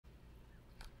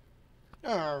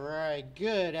Alright,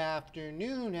 good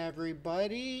afternoon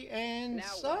everybody, and Now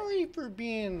what? sorry for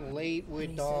being late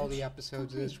with all the Research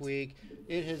episodes this complete. week.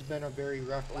 It has been a very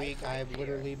rough Light week. right I've here.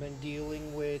 literally been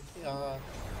dealing with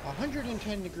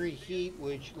 110-degree heat,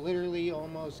 which literally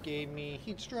almost gave me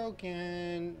heat stroke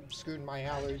and screwed my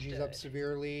allergies up Understood.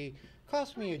 severely.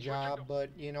 Cost me a job,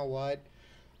 but you know what?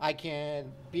 I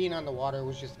can. Being on the water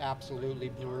was just absolutely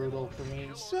brutal for me.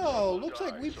 So, looks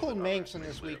like we pulled Mengsk in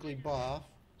this weekly buff.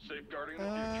 Not enough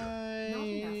Oh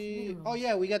minerals.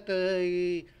 yeah, we got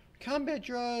the combat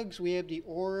drugs, we have the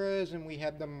auras, and we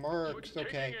have the mercs.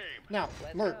 Okay, now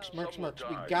Let's go. mercs.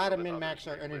 We gotta min-max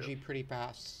our energy pretty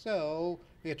fast. So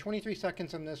we got 23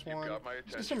 seconds on this one.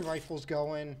 Let's get some rifles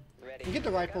going. Ready We for get the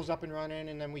pickup? rifles up and running,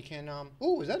 and then we can.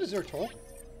 Ooh, is that a Zertol?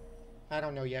 I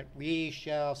don't know yet. We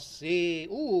shall see.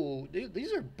 Ooh,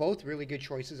 these are both really good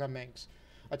choices on Mengsk.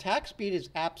 Attack speed is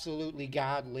absolutely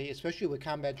godly, especially with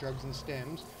combat drugs and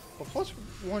stims. But plus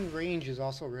one range is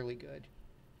also really good.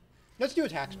 Let's do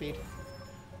attack speed.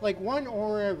 Like, one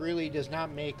aura really does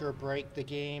not make or break the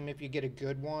game if you get a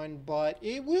good one, but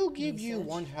it will give you Research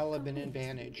one hell of an complete.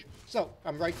 advantage. So,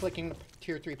 I'm right-clicking the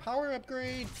tier 3 power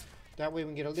upgrade. That way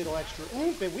we can get a little extra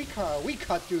oomph, and we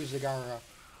cut through Zagara.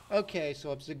 Okay,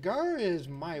 so if Zagara is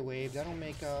my wave, that'll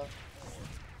make a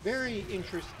very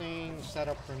interesting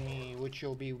setup for me, which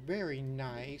will be very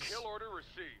nice. Kill order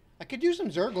received. I could do some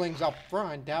Zerglings up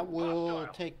front. That will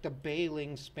take the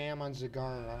bailing spam on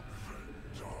Zagara.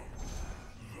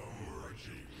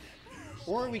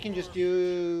 Or we can just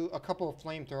do a couple of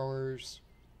flamethrowers.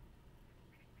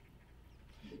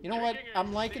 You know what?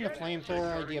 I'm liking the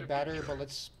flamethrower idea better, but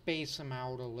let's space them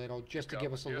out a little, just to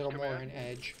give us a little more an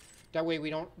edge. That way we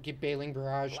don't get bailing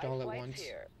barraged all at Light once.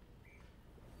 here.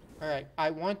 Alright, I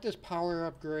want this power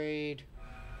upgrade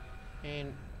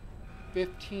in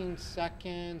 15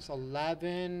 seconds,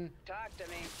 11. Talk to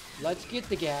me. Let's get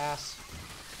the gas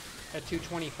at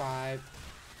 225.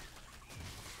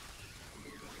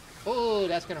 Oh,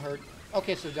 that's gonna hurt.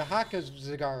 Okay, so Dahaka's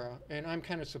Zagara, and I'm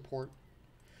kind of support.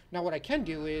 Now what I can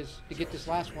do is, to get this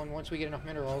last one, once we get enough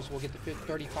minerals, we'll get the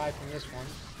 35 from this one.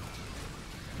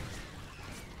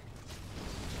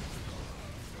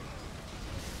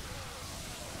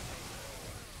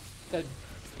 The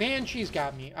Banshee's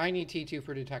got me. I need T2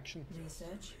 for detection.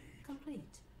 Research complete.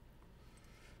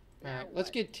 Alright, let's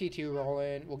get T2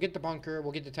 rolling. We'll get the bunker,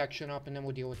 we'll get detection up, and then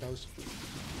we'll deal with those.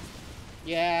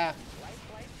 Yeah,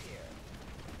 Light here.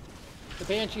 the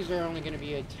Banshees are only going to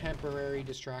be a temporary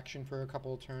distraction for a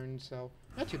couple of turns, so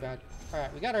not too bad.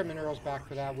 Alright, we got our minerals back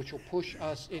for that, which will push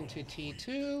us into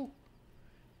T2.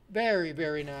 Very,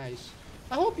 very nice.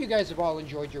 I hope you guys have all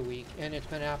enjoyed your week, and it's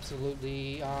been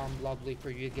absolutely lovely for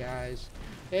you guys.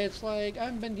 It's like,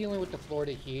 I've been dealing with the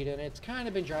Florida heat, and it's kind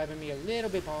of been driving me a little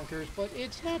bit bonkers, but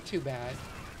it's not too bad.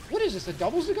 What is this, a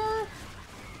double cigar?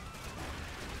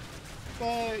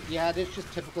 But, yeah, it's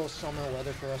just typical summer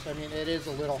weather for us. I mean, it is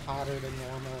a little hotter than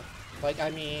normal. Like, I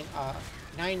mean,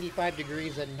 95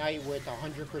 degrees at night with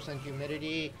 100%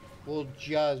 humidity will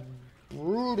just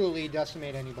brutally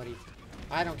decimate anybody.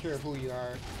 I don't care who you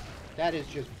are. That is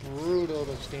just brutal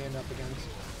to stand up against.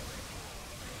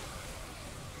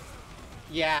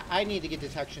 Yeah, I need to get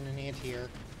detection in anti-air.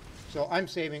 So I'm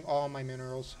saving all my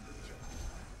minerals.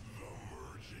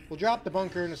 We'll drop the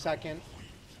bunker in a second.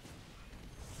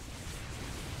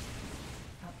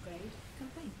 Upgrade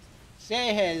complete.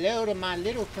 Say hello to my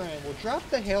little friend. We'll drop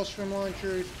the Hailstrom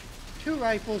launchers, 2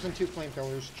 rifles, and 2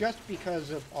 flamethrowers, just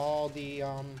because of all the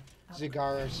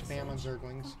Zagara spam on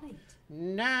Zerglings. Complete.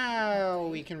 Now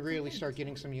we can really start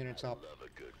getting some units up.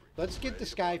 Let's get the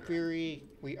Sky Fury.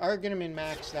 We are going to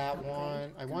min-max that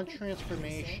one. I want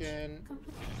Transformation.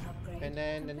 Upgrade And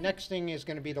then the complete. next thing is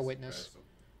going to be the Witness.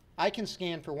 I can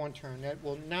scan for 1 turn. That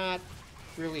will not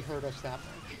really hurt us that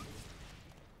much.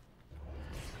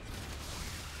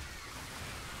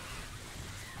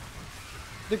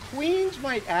 The Queens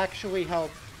might actually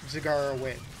help Zagara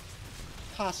win.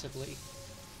 Possibly.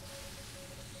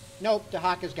 Nope, the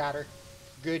Haka's got her.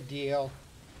 Good deal.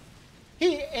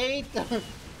 He ate the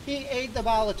he ate the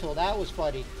volatile. That was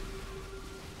funny.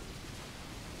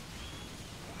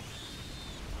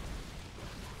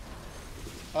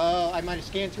 Oh, I might have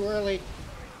scanned too early.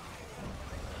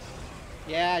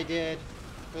 Yeah, I did.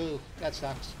 Ooh, that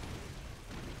sucks.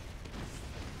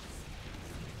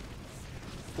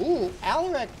 Ooh,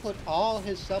 Alarak put all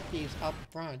his subbies up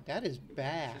front. That is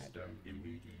bad.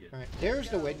 Alright, there's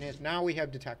the Witness. Now we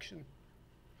have detection.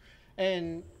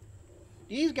 And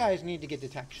these guys need to get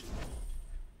detection.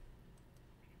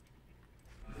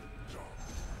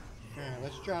 Alright,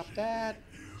 let's drop that.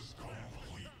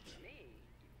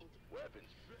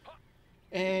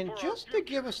 And just to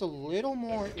give us a little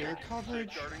more air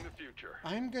coverage,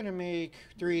 I'm going to make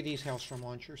 3 of these Hailstorm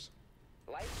launchers.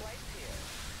 Lights here.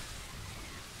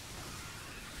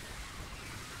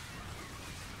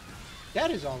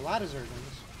 That is a lot of Zerglings.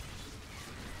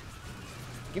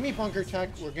 Give me bunker tech.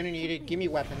 We're going to need it. Give me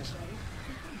weapons.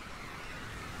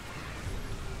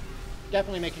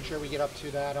 Definitely making sure we get up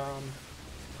to that,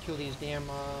 kill these damn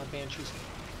Banshees.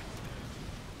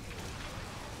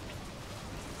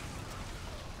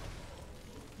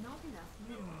 Not enough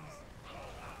minerals.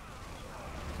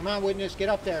 Come on, Witness, get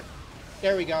up there.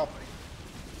 There we go.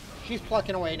 She's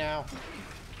plucking away now.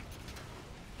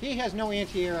 He has no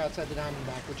anti-air outside the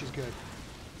Diamondback, which is good.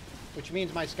 Which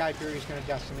means my Sky Fury is going to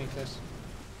decimate this.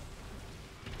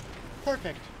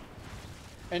 Perfect.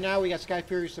 And now we got Sky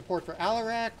Fury support for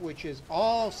Alarak, which is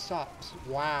all subs.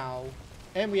 Wow.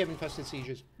 And we have Infested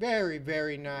Sieges. Very,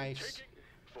 very nice.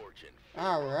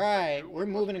 Alright, we're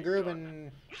moving and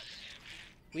grooving.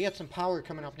 We got some power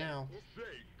coming up now.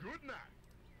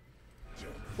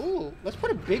 Ooh, let's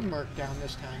put a big Merc down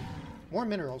this time. More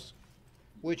minerals.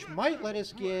 Which might let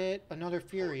us get another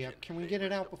Fury up. Can we get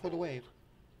it out before the wave?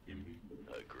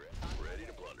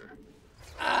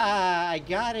 Ah, I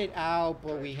got it out,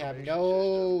 but we have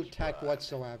no tech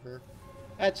whatsoever.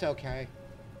 That's okay.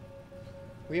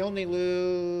 We only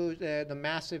lose the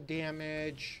massive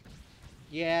damage.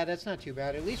 Yeah, that's not too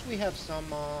bad. At least we have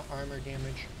some armor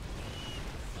damage.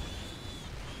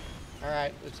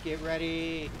 Alright, let's get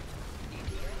ready.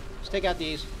 Let's take out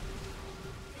these.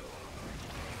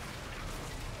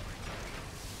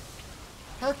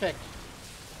 Perfect.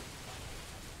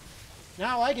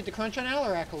 Now I get to crunch on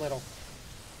Alarak a little.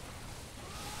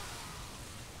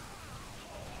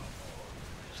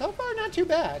 So far, not too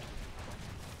bad.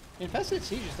 Infested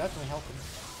Siege is definitely helping.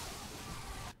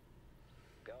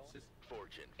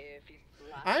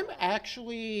 I'm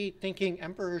actually thinking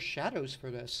Emperor's Shadows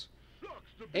for this.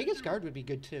 Aegis Guard would be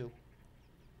good too.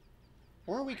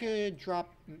 Or we could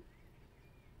drop...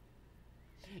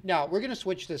 No, we're going to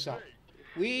switch this up.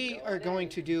 We are going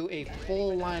to do a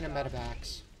full line of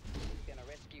medevacs.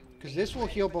 Because this will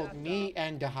heal both me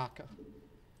and Dahaka.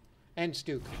 And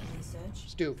Stuk.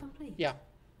 Stuk. Yeah.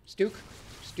 Stuk?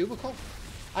 Stubical?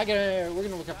 We're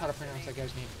gonna look up how to pronounce that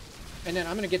guy's name. And then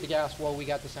I'm gonna get the gas while we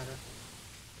got the center.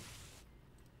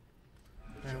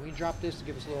 And we drop this to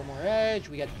give us a little more edge.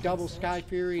 We got double Sky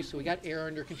Fury, so we got air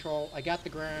under control. I got the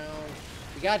ground.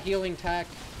 We got healing tech.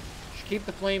 Should keep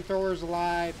the flamethrowers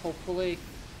alive, hopefully.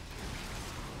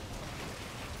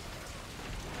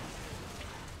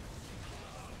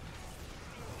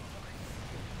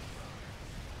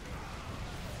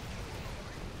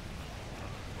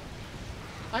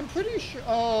 I'm pretty sure...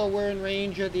 Oh, we're in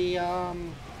range of the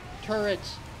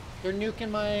turrets. They're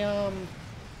nuking my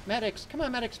medics. Come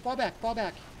on, medics. Fall back. Fall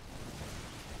back.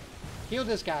 Heal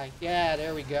this guy. Yeah,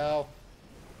 there we go.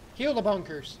 Heal the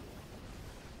bunkers.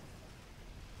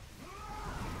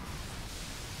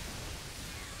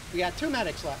 We got 2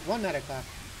 medics left. 1 medic left.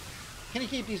 Can you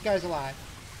keep these guys alive?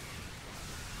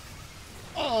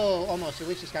 Oh, almost. At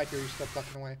least the Sky Fury's still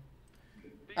fucking away.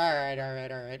 Alright,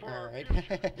 alright, alright,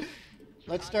 alright.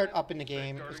 Let's start up in the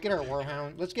game. Let's get our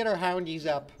Warhound. Let's get our Houndies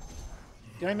up.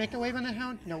 Did I make the wave on the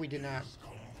Hound? No, we did not.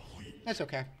 That's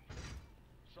okay.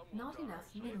 Not enough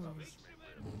minerals.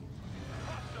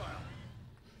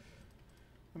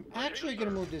 I'm actually going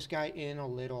to move this guy in a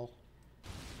little.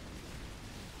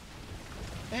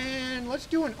 And let's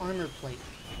do an armor plate.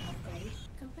 Upgrade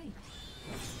complete.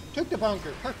 Took the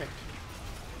bunker. Perfect.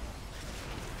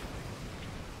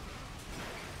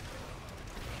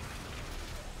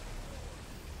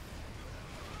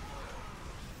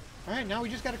 Alright, now we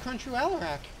just got to crunch through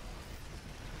Alarak.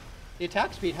 The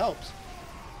attack speed helps.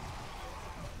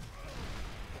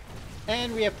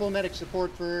 And we have full medic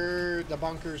support for the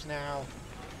bunkers now.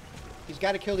 He's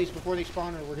got to kill these before they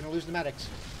spawn or we're going to lose the medics.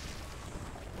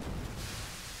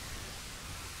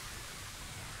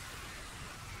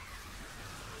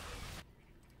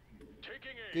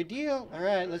 Good deal.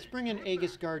 Alright, let's bring an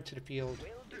Aegis Guard to the field.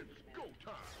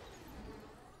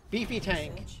 Beefy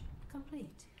tank. Research complete.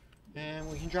 And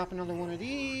we can drop another one of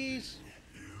these.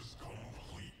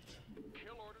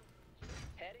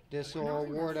 This will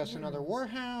award us another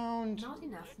Warhound. Not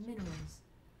enough minerals.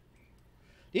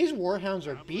 These Warhounds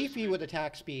are beefy with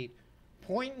attack speed.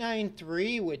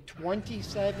 0.93 with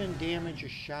 27 damage a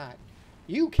shot.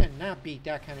 You cannot beat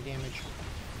that kind of damage.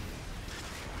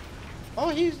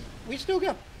 Oh, we still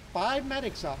got 5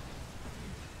 medics up.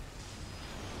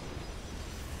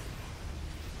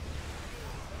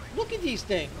 Look at these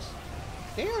things.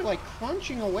 They are like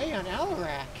crunching away on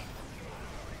Alarak.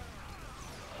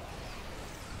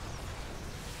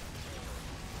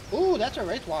 Ooh, that's a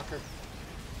Wraithwalker.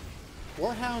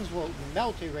 Warhounds will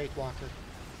melt a Wraithwalker.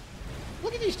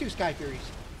 Look at these two Sky Furies.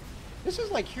 This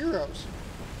is like heroes.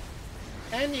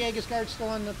 And the Aegis Guard's still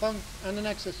on the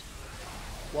Nexus.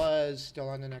 Was still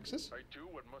on the Nexus. I do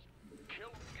what must kill.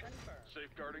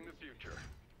 Safeguarding the future.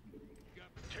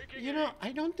 You know,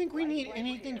 I don't think we need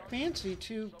anything fancy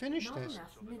to finish Not this.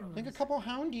 enough I minerals. think a couple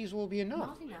Houndies will be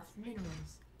enough. Not enough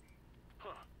minerals.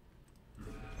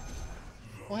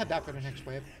 We'll have that for the next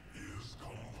wave.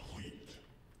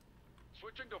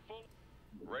 Switching to full.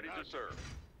 Ready to serve.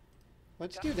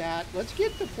 Let's do that. Let's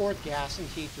get the 4th gas in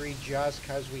T3 just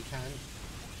because we can.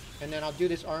 And then I'll do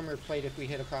this armor plate if we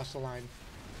hit across the line.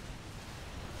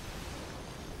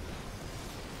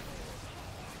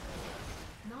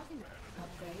 Not enough.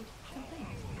 Upgrade complete.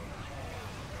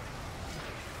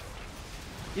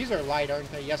 These are light,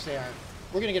 aren't they? Yes, they are.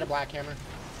 We're going to get a Black Hammer.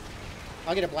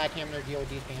 I'll get a Black Hammer to deal with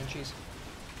these Banshees.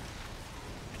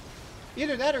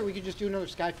 Either that or we could just do another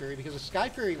Sky Fury, because the Sky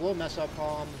Fury will mess up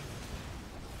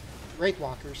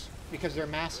Wraithwalkers, because they're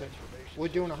massive. We're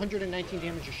doing 119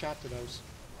 damage a shot to those.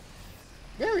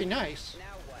 Very nice.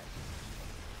 Now what?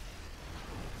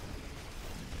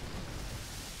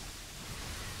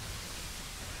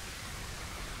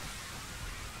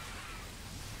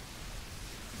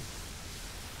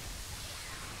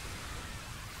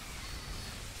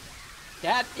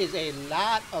 That is a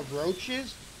lot of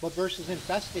roaches, but versus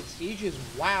infested sieges,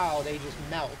 wow, they just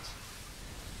melt.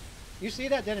 You see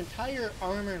that? That entire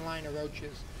armor line of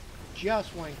roaches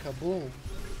just went kaboom.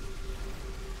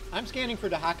 I'm scanning for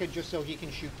Dahaka just so he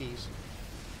can shoot these.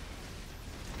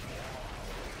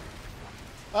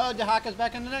 Oh, Dahaka's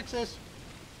back on the Nexus.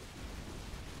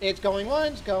 It's going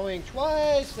once, going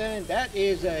twice, and that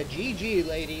is a GG,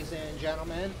 ladies and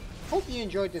gentlemen. Hope you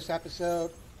enjoyed this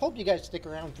episode. Hope you guys stick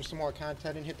around for some more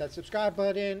content and hit that subscribe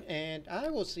button. And I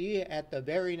will see you at the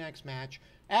very next match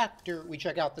after we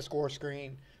check out the score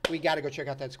screen. We got to go check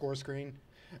out that score screen.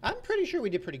 I'm pretty sure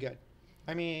we did pretty good.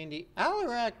 I mean, the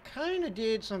Alarak kind of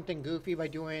did something goofy by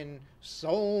doing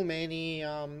so many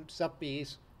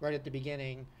suppies right at the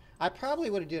beginning. I probably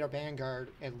would have did a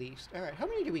Vanguard at least. All right, how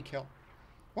many did we kill?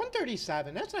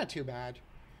 137. That's not too bad.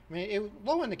 I mean, it was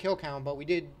low in the kill count, but we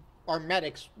did our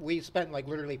medics. We spent like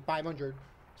literally 500,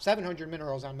 700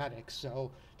 minerals on medics. So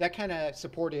that kind of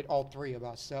supported all 3 of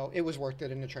us. So it was worth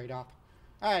it in the trade-off.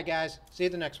 All right, guys. See you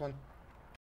at the next one.